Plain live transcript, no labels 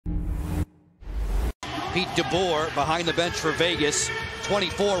Pete DeBoer behind the bench for Vegas.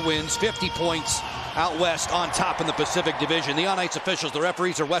 24 wins, 50 points out west on top in the Pacific Division. The on-ice officials, the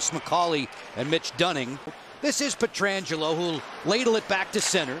referees are Wes McCauley and Mitch Dunning. This is Pietrangelo, who'll ladle it back to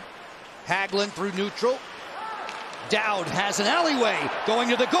center. Hagelin through neutral. Dowd has an alleyway going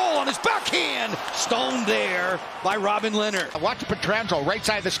to the goal on his backhand. Stoned there by Robin Lehner. Watch Pietrangelo right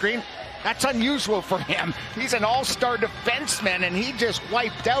side of the screen. That's unusual for him. He's an all-star defenseman, and he just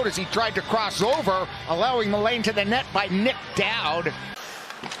wiped out as he tried to cross over, allowing the lane to the net by Nick Dowd.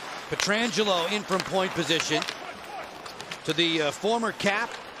 Pietrangelo in from point position to the former cap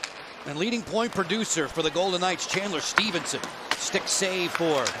and leading point producer for the Golden Knights, Chandler Stevenson. Stick save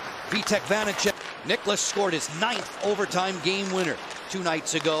for Vitek Vanacek. Nicholas scored his 9th overtime game winner 2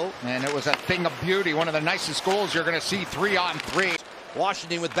 nights ago. And it was a thing of beauty. One of the nicest goals you're going to see 3-on-3.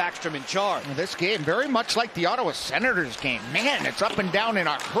 Washington with Backstrom in charge. This game, very much like the Ottawa Senators game. Man, it's up and down in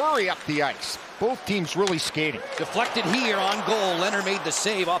a hurry up the ice. Both teams really skating. Deflected here on goal. Lehner made the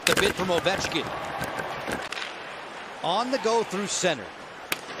save off the bid from Ovechkin. On the go through center.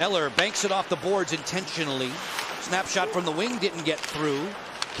 Eller banks it off the boards intentionally. Snapshot from the wing didn't get through.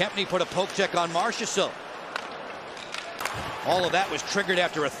 Kempny put a poke check on Marchessault. All of that was triggered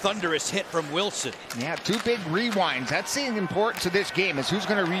after a thunderous hit from Wilson. Yeah, 2 big rewinds. That's the importance of this game, is who's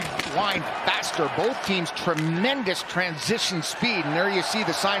going to rewind faster. Both teams tremendous transition speed, and there you see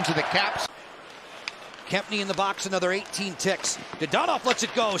the signs of the Caps. Kempny in the box, another 18 ticks. Dadonov lets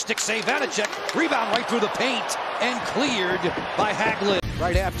it go. Stick save, Vanacek. Rebound right through the paint and cleared by Hagelin.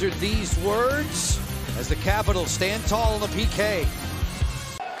 Right after these words, as the Capitals stand tall on the PK.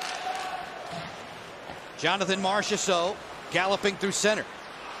 Jonathan Marchessault galloping through center.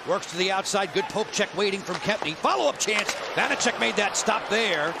 Works to the outside. Good poke check waiting from Kempny. Follow-up chance. Vanacek made that stop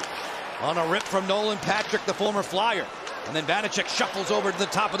there on a rip from Nolan Patrick, the former Flyer. And then Vanacek shuffles over to the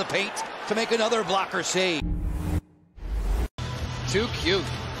top of the paint to make another blocker save. Too cute.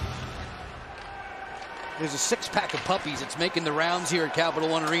 There's a 6-pack of puppies. It's making the rounds here at Capital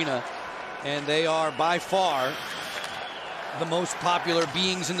One Arena. And they are by far the most popular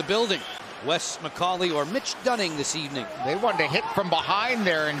beings in the building. Wes McCauley or Mitch Dunning this evening. They wanted to hit from behind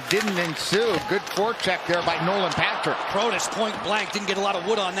there and didn't ensue. Good forecheck there by Nolan Patrick. Protas point blank, didn't get a lot of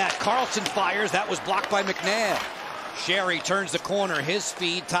wood on that. Carlson fires, that was blocked by McNabb. Sherry turns the corner, his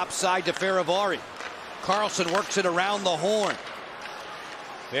speed top side to Faravari. Carlson works it around the horn.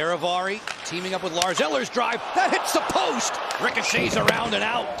 Faravari teaming up with Lars Eller's drive, that hits the post. Ricochets around and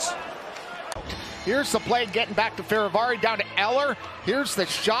out. Here's the play, getting back to Faravari, down to Eller. Here's the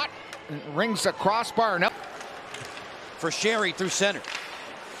shot. Rings the crossbar and up. For Sherry through center.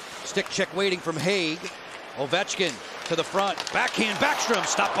 Stick check waiting from Haig. Ovechkin to the front. Backhand Backstrom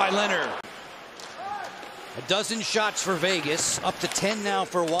stopped by Lehner. A dozen shots for Vegas. Up to 10 now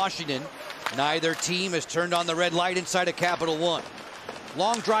for Washington. Neither team has turned on the red light inside of Capital One.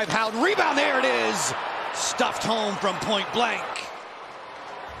 Long drive, Howden. Rebound, there it is. Stuffed home from point blank.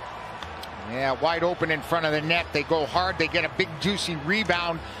 Yeah, wide open in front of the net. They go hard. They get a big juicy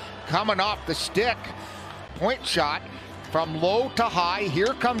rebound. Coming off the stick. Point shot from low to high.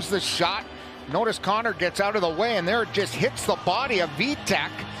 Here comes the shot. Notice Connor gets out of the way, and there it just hits the body of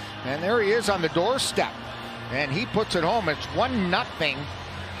Vitek. And there he is on the doorstep. And he puts it home. It's 1-0.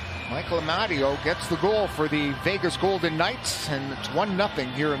 Michael Amadio gets the goal for the Vegas Golden Knights, and it's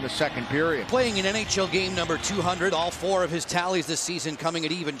 1-0 here in the second period. Playing in NHL game number 200, all 4 of his tallies this season coming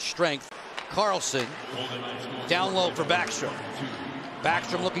at even strength. Carlson down low for Backstrom.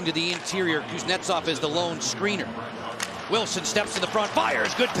 Backstrom looking to the interior. Kuznetsov is the lone screener. Wilson steps to the front,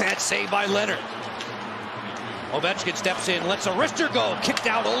 fires. Good pants saved by Lehner. Ovechkin steps in, lets a wrister go. Kicked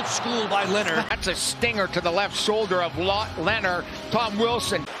out old school by Lehner. That's a stinger to the left shoulder of Lehner. Tom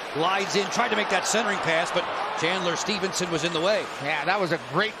Wilson glides in, tried to make that centering pass, but Chandler Stevenson was in the way. Yeah, that was a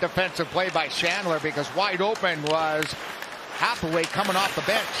great defensive play by Chandler, because wide open was Hathaway coming off the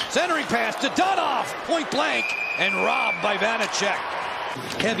bench. Centering pass to Dadonov, point blank, and robbed by Vanacek.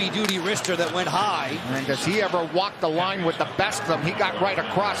 Heavy-duty wrister that went high. And does he ever walk the line with the best of them? He got right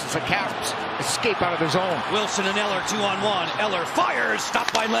across as the Caps escape out of the zone. Wilson and Eller 2-on-1. Eller fires,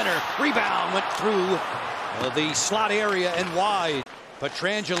 stopped by Lehner. Rebound went through the slot area and wide.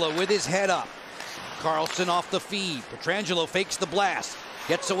 Pietrangelo with his head up. Carlson off the feed. Pietrangelo fakes the blast.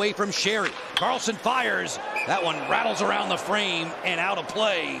 Gets away from Sherry. Carlson fires. That one rattles around the frame and out of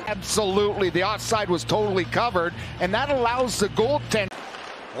play. Absolutely. The offside was totally covered, and that allows the goaltender.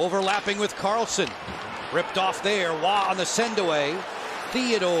 Overlapping with Carlson. Ripped off there. Waugh on the send-away.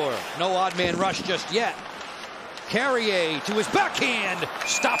 Theodore. No odd man rush just yet. Carrier to his backhand.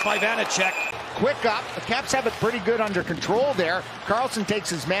 Stopped by Vanacek. quick up. The Caps have it pretty good under control there. Karlsson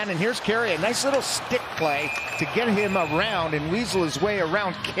takes his man, and here's Carey. A nice little stick play to get him around and weasel his way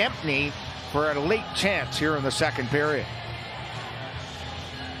around Kempny for a late chance here in the second period.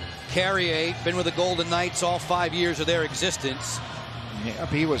 Carrier been with the Golden Knights all 5 years of their existence. Yep,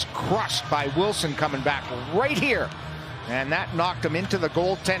 he was crushed by Wilson coming back right here. And that knocked him into the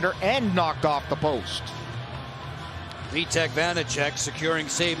goaltender and knocked off the post. Vitek Vanacek securing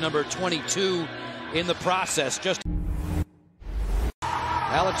save number 22 in the process. Just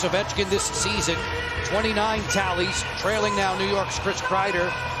Alex Ovechkin this season, 29 tallies, trailing now New York's Chris Kreider,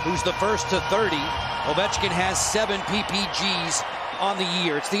 who's the first to 30. Ovechkin has 7 PPGs on the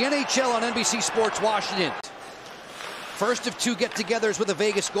year. It's the NHL on NBC Sports Washington. First of 2 get-togethers with the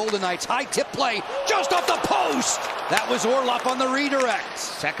Vegas Golden Knights. High tip play just off the post. That was Orlov on the redirect.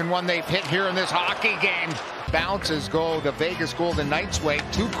 Second one they've hit here in this hockey game. Bounces go the Vegas Golden Knights way.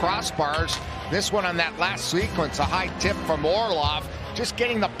 2 crossbars. This one on that last sequence, a high tip from Orlov. Just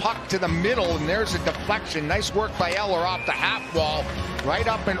getting the puck to the middle, and there's a deflection. Nice work by Eller off the half wall. Right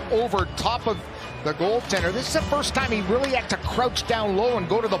up and over top of the goaltender. This is the first time he really had to crouch down low and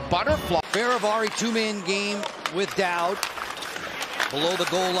go to the butterfly. Faravari 2-man game with Dowd. Below the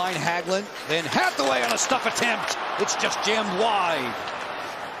goal line, Hagelin. Then Hathaway on a stuff attempt. It's just jammed wide.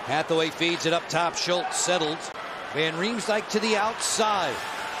 Hathaway feeds it up top. Schultz settled. Van Riemsdyk to the outside.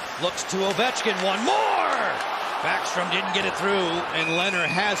 Looks to Ovechkin. One more! Backstrom didn't get it through, and Lehner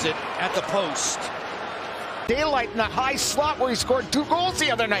has it at the post. Daylight in the high slot where he scored 2 goals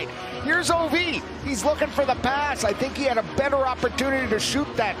the other night. Here's OV. He's looking for the pass. I think he had a better opportunity to shoot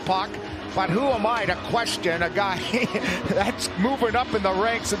that puck. But who am I to question a guy that's moving up in the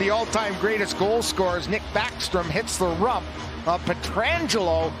ranks of the all-time greatest goal scorers? Nick Backstrom hits the rump of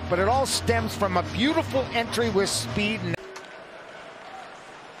Pietrangelo, but it all stems from a beautiful entry with speed.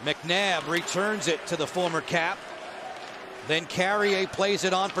 McNabb returns it to the former Cap. Then Carrier plays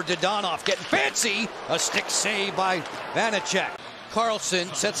it on for Dodonov. Getting fancy. A stick save by Vanacek.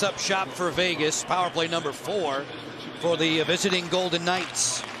 Karlsson sets up shop for Vegas. Power play number 4 for the visiting Golden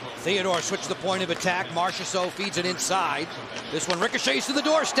Knights. Theodore switched the point of attack. Marchessault feeds it inside. This one ricochets to the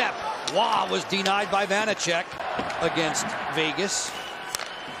doorstep. Wah was denied by Vanacek against Vegas.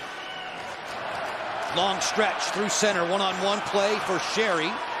 Long stretch through center. One-on-one play for Sherry.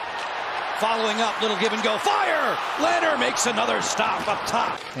 Following up, little give and go. Fire! Lehner makes another stop up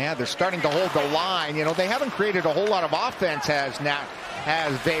top. Yeah, they're starting to hold the line. You know, they haven't created a whole lot of offense as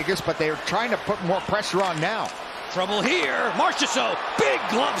Vegas, but they're trying to put more pressure on now. Trouble here. Marchessault, big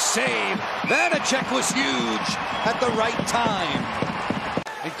glove save. Vanacek was huge at the right time.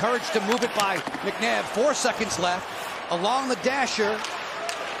 Encouraged to move it by McNabb. 4 seconds left. Along the dasher.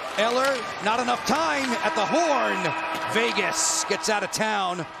 Eller, not enough time at the horn. Vegas gets out of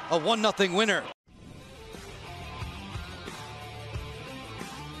town, a 1-0 winner.